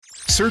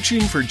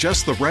Searching for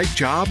just the right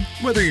job?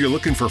 Whether you're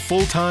looking for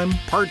full-time,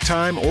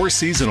 part-time, or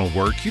seasonal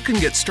work, you can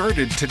get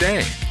started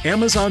today.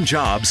 Amazon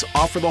Jobs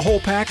offer the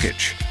whole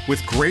package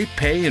with great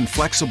pay and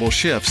flexible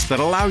shifts that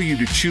allow you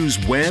to choose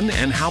when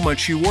and how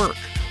much you work.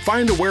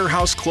 Find a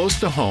warehouse close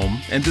to home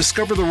and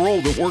discover the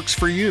role that works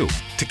for you.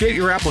 To get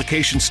your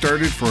application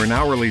started for an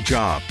hourly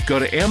job, go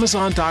to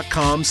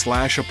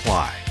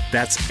amazon.com/apply.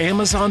 That's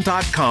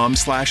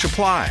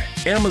amazon.com/apply.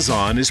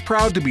 Amazon is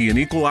proud to be an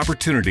equal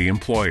opportunity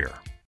employer.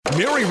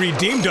 Mary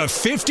redeemed a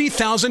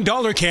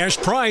 $50,000 cash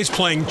prize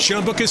playing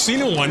Chumba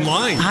Casino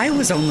online. I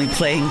was only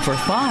playing for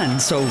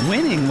fun, so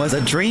winning was a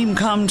dream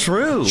come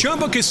true.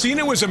 Chumba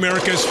Casino is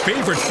America's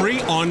favorite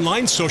free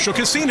online social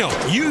casino.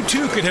 You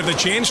too could have the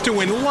chance to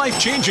win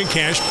life-changing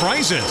cash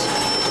prizes.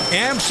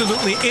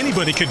 Absolutely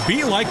anybody could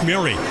be like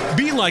Mary.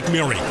 Be like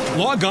Mary.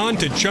 Log on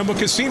to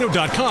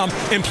ChumbaCasino.com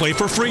and play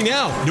for free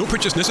now. No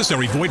purchase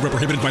necessary. Void where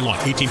prohibited by law.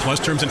 18 plus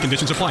terms and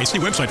conditions apply. See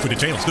website for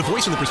details. The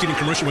voice in the preceding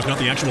commercial was not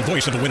the actual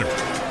voice of the winner.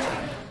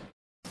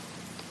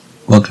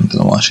 Welcome to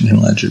the Washington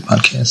Ledger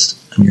podcast.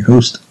 I'm your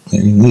host,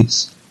 Larry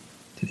Leeds.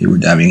 Today we're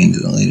diving into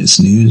the latest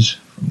news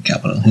from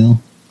Capitol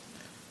Hill,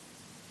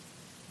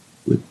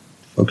 with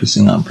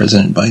focusing on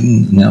President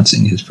Biden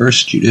announcing his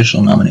first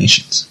judicial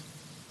nominations,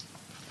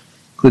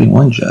 including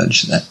one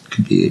judge that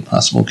could be a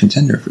possible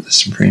contender for the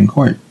Supreme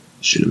Court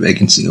should a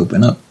vacancy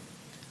open up.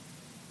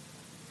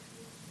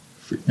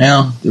 For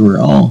now, there were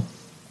all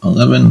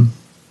 11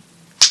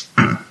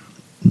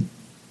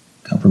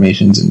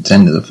 confirmations and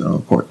 10 to the federal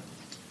court.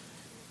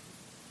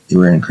 They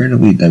were an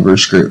incredibly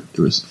diverse group.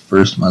 There was the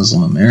first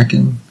Muslim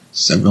American,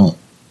 several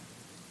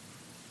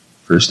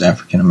first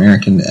African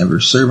American to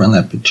ever serve on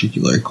that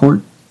particular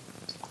court,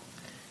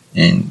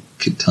 and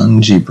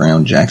Ketanji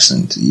Brown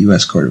Jackson to the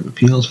U.S. Court of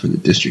Appeals for the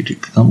District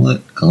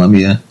of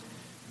Columbia,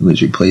 who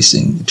is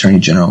replacing Attorney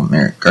General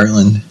Merrick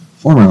Garland,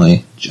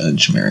 formerly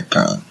Judge Merrick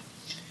Garland.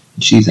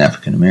 And she's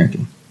African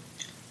American.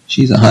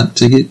 She's a hot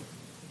ticket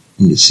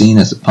and is seen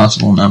as a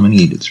possible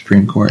nominee to the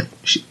Supreme Court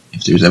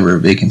if there's ever a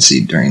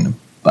vacancy during the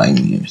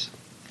Biden years.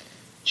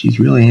 She's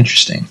really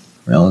interesting.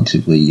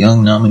 Relatively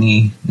young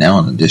nominee, now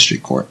on the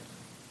district court,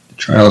 the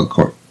trial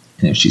court,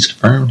 and if she's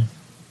confirmed,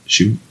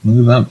 she'll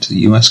move up to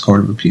the U.S.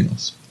 Court of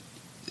Appeals.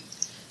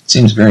 It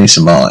seems very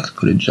symbolic to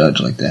put a judge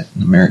like that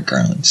in the Merrick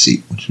Garland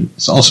seat, which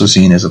is also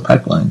seen as a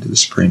pipeline to the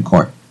Supreme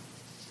Court.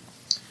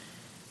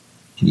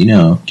 And you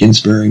know,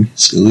 Ginsburg,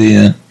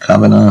 Scalia,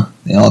 Kavanaugh,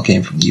 they all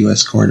came from the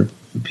U.S. Court of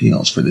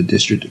Appeals for the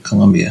District of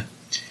Columbia.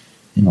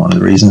 And one of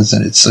the reasons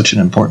that it's such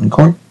an important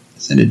court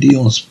is that it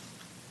deals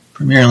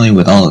primarily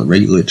with all the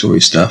regulatory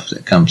stuff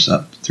that comes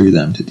up through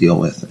them to deal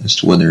with as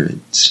to whether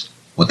it's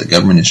what the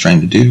government is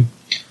trying to do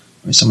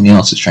or somebody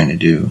else is trying to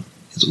do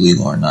is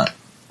illegal or not.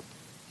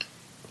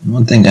 And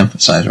one thing to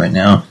emphasize right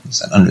now is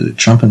that under the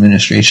Trump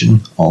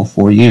administration, all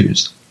 4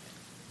 years,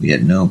 we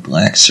had no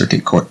black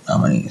circuit court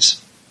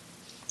nominees.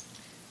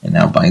 And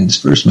now Biden's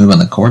first move on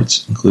the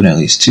courts include at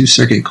least 2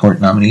 circuit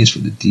court nominees for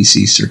the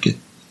D.C. Circuit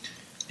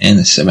and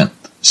the 7th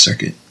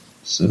Circuit.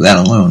 So that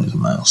alone is a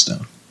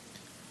milestone.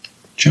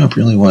 Trump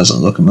really was a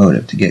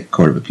locomotive to get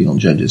Court of Appeal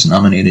judges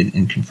nominated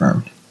and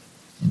confirmed.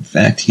 In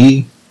fact,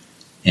 he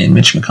and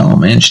Mitch McConnell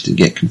managed to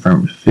get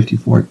confirmed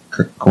 54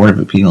 Court of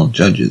Appeal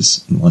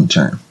judges in one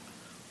term.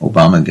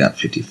 Obama got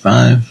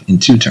 55 in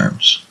 2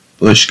 terms.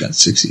 Bush got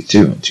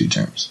 62 in 2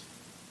 terms.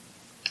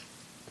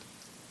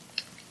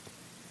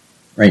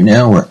 Right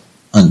now, we're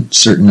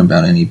uncertain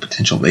about any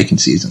potential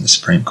vacancies in the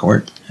Supreme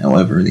Court.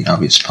 However, the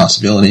obvious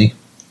possibility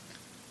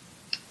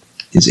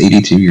is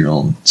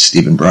 82-year-old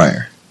Stephen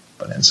Breyer.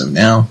 But as of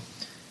now,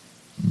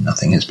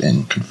 nothing has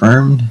been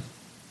confirmed.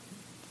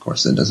 Of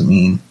course, that doesn't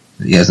mean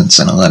that he hasn't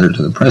sent a letter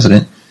to the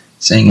president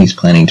saying he's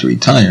planning to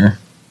retire.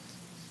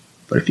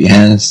 But if he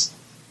has,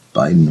 the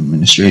Biden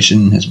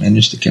administration has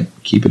managed to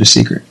keep it a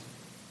secret.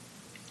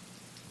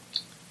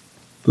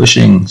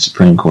 Pushing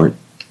Supreme Court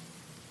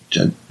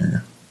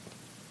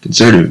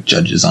conservative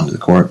judges onto the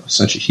court was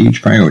such a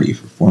huge priority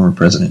for former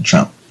President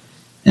Trump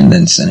and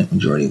then Senate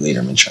Majority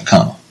Leader Mitch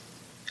McConnell.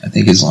 I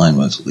think his line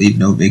was, "Leave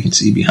no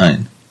vacancy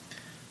behind."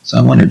 So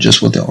I wonder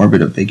just what the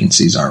orbit of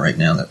vacancies are right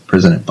now that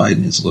President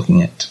Biden is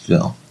looking at to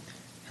fill.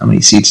 How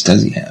many seats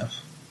does he have?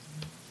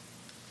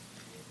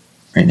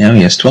 Right now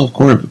he has 12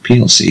 Court of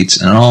Appeal seats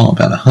and all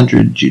about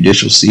 100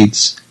 judicial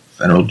seats,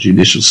 federal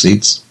judicial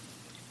seats.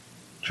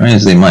 Try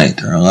as they might,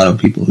 there are a lot of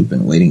people who've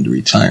been waiting to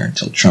retire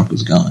until Trump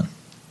was gone.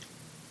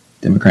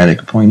 Democratic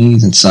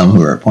appointees and some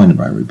who are appointed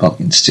by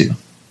Republicans too.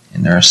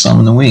 And there are some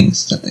in the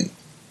wings that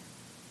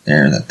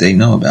they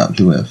know about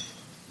who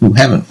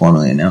haven't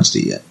formally announced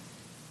it yet.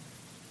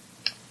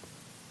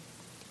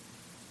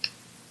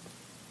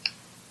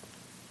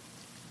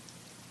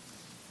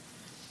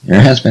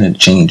 There has been a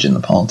change in the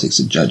politics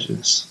of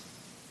judges.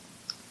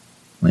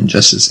 When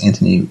Justice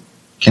Anthony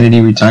Kennedy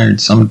retired,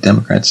 some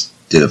Democrats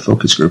did a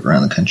focus group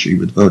around the country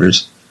with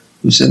voters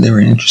who said they were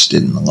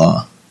interested in the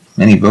law.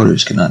 Many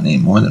voters could not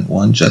name more than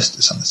one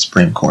justice on the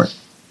Supreme Court.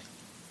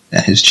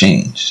 That has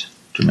changed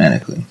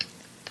dramatically.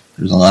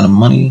 There's a lot of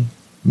money,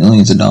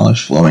 millions of dollars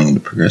flowing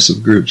into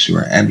progressive groups who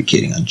are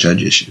advocating on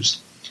judge issues.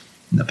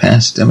 In the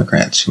past,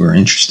 Democrats who are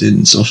interested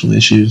in social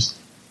issues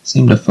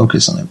seem to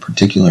focus on a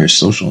particular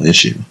social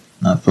issue,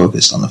 not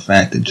focused on the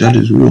fact that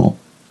judges rule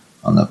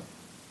on the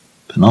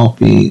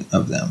panoply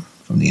of them,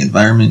 from the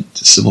environment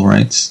to civil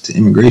rights to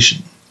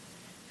immigration.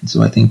 And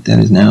so I think that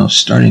is now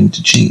starting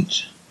to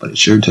change, but it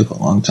sure took a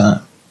long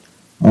time,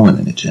 more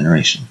than a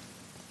generation.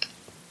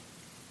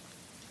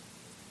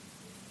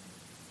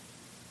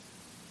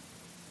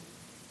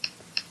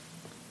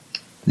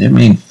 Their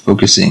main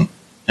focus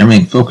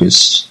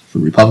for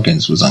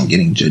Republicans was on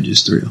getting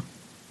judges through.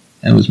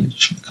 That was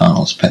Mitch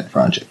McConnell's pet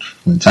project.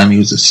 From the time he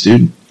was a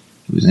student,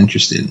 he was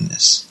interested in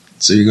this.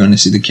 So you're going to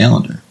see the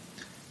calendar.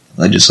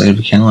 The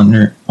legislative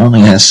calendar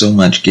only has so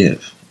much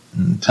give,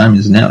 and the time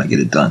is now to get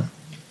it done.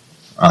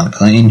 Ron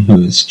Klain,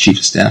 who is Chief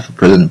of Staff of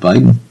President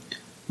Biden,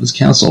 was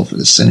counsel for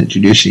the Senate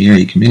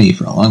Judiciary Committee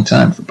for a long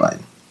time for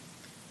Biden.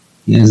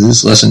 He has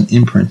this lesson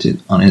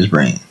imprinted on his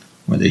brain,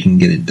 whether he can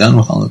get it done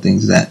with all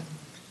the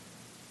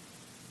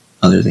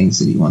other things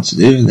that he wants to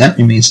do, that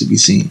remains to be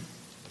seen.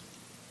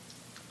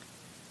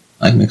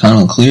 Like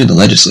McConnell cleared the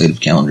legislative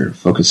calendar to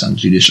focus on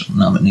judicial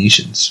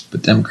nominations,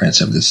 but Democrats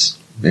have this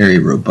very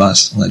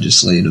robust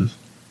legislative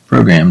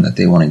program that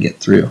they want to get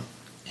through.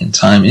 And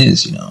time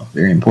is,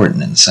 very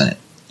important in the Senate.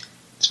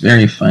 It's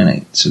very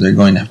finite, so they're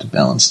going to have to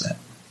balance that.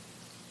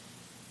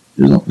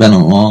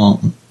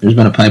 There's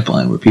been a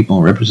pipeline where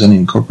people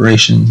representing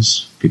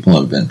corporations, people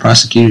who have been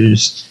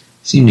prosecutors,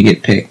 seem to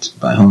get picked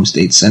by home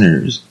state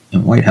senators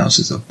and White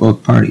Houses of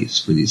both parties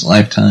for these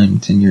lifetime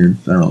tenured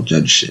federal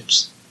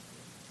judgeships.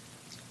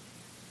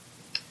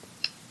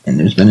 And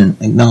there's been an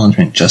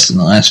acknowledgement just in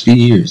the last few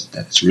years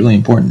that it's really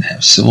important to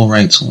have civil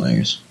rights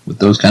lawyers with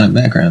those kind of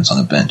backgrounds on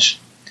the bench.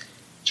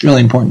 It's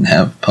really important to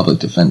have public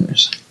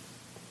defenders.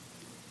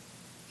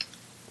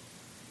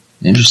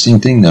 The interesting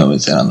thing, though,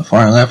 is that on the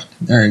far left,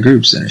 there are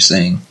groups that are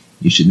saying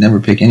you should never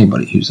pick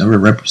anybody who's ever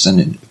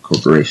represented a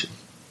corporation.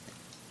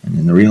 And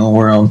in the real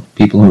world,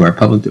 people who are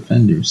public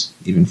defenders,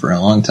 even for a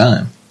long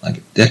time, like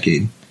a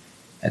decade,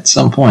 at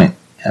some point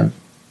have,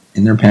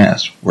 in their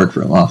past, worked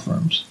for law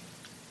firms.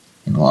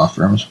 And law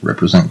firms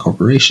represent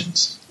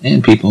corporations,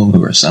 and people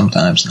who are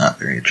sometimes not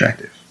very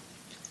attractive.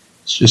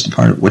 It's just a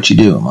part of what you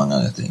do, among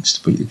other things,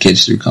 to put your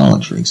kids through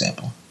college, for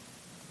example.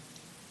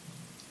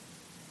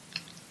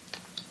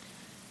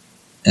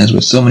 As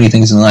with so many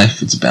things in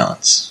life, it's a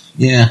balance.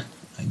 Yeah,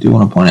 I do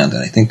want to point out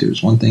that I think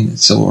there's one thing that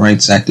civil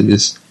rights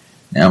activists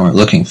now are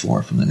looking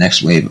for from the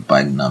next wave of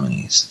Biden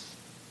nominees.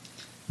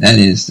 That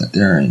is that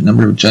there are a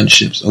number of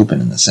judgeships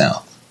open in the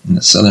South, in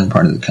the southern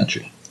part of the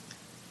country.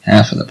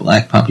 Half of the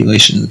black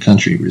population of the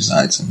country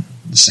resides in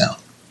the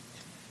South.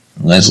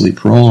 And Leslie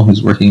Prohl,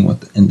 who's working with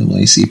the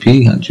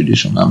NAACP on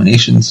judicial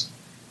nominations,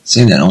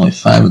 say that only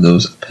 5 of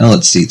those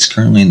appellate seats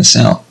currently in the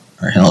South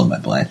are held by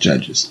black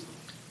judges.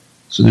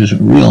 So there's a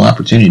real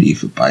opportunity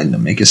for Biden to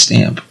make a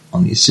stamp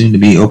on these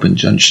soon-to-be open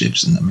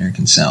judgeships in the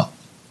American South.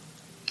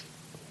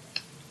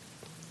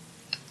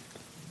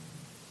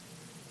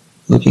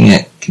 Looking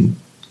at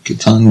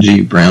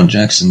Ketanji Brown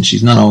Jackson,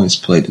 she's not always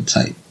played it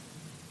tight.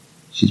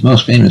 She's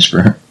most famous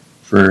for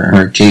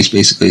her case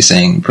basically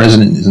saying the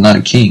president is not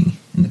a king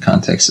in the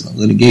context of the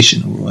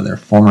litigation over whether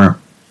former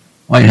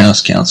White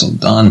House counsel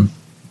Don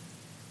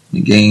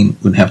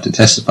McGahn would have to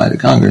testify to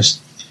Congress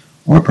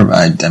or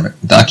provide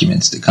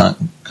documents to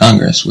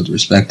Congress with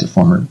respect to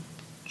former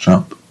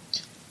Trump.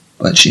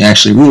 But she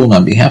actually ruled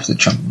on behalf of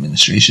the Trump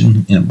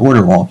administration in a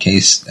border wall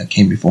case that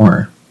came before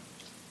her.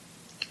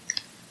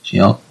 She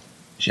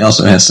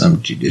also has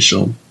some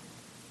judicial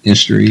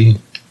history,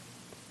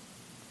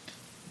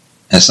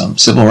 has some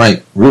civil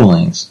rights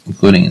rulings,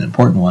 including an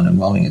important one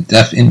involving a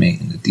deaf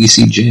inmate in the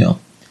D.C. jail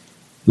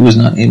who was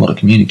not able to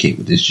communicate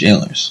with his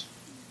jailers.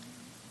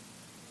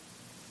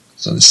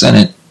 So the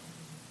Senate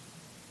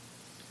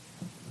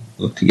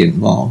looked to get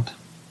involved.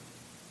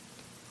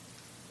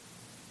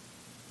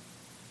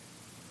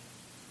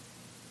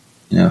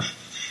 In a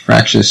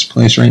fractious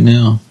place right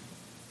now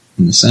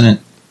in the Senate.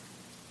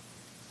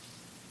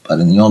 But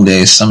in the old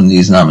days, some of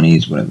these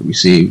nominees would have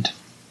received,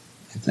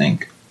 I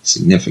think,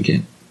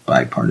 significant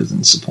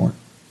bipartisan support.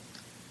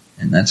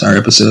 And that's our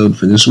episode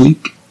for this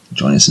week.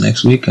 Join us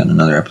next week on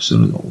another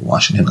episode of the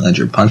Washington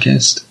Ledger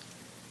podcast.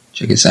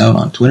 Check us out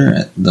on Twitter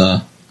at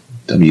the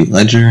W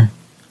Ledger.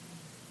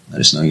 Let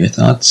us know your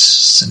thoughts.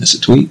 Send us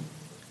a tweet.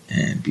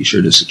 And be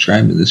sure to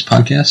subscribe to this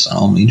podcast on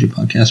all major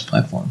podcast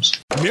platforms.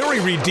 Mary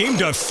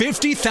redeemed a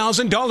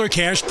 $50,000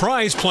 cash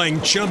prize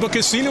playing Chumba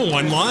Casino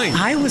online.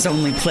 I was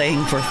only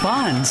playing for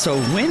fun, so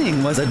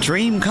winning was a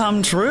dream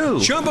come true.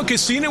 Chumba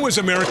Casino is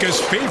America's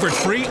favorite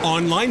free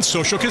online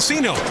social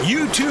casino.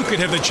 You too could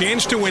have the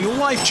chance to win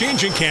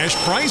life-changing cash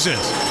prizes.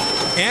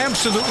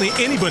 Absolutely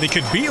anybody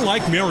could be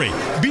like Mary.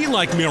 Be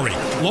like Mary.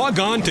 Log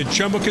on to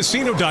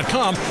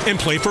ChumbaCasino.com and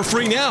play for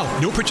free now.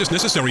 No purchase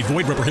necessary.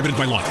 Void where prohibited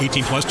by law.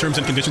 18 plus terms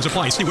and conditions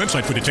apply. See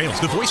website for details.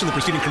 The voice in the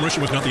preceding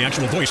commercial was not the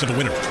actual voice of the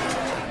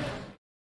winner.